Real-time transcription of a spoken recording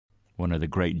One of the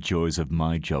great joys of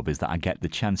my job is that I get the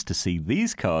chance to see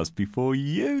these cars before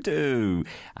you do.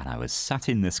 And I was sat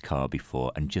in this car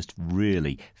before and just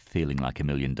really feeling like $1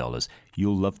 million.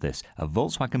 You'll love this. A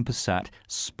Volkswagen Passat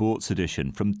Sports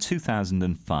Edition from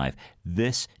 2005.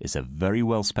 This is a very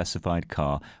well specified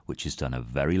car which has done a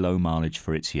very low mileage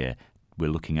for its year.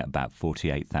 We're looking at about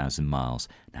 48,000 miles.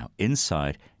 Now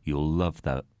inside you'll love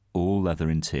the all-leather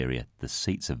interior. The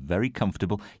seats are very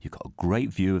comfortable. You've got a great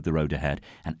view of the road ahead,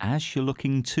 and as you're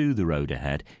looking to the road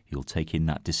ahead, you'll take in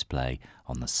that display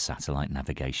on the satellite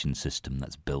navigation system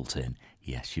that's built in.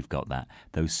 Yes, you've got that.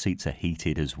 Those seats are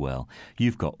heated as well.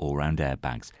 You've got all-round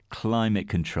airbags, climate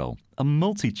control, a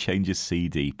multi-changer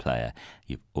CD player.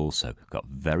 You've also got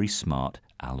very smart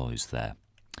alloys there.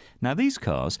 Now, these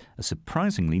cars are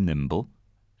surprisingly nimble,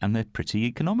 and they're pretty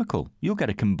economical. You'll get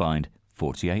a combined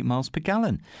 48 miles per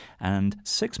gallon, and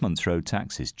 6 months road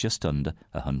tax is just under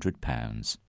 £100.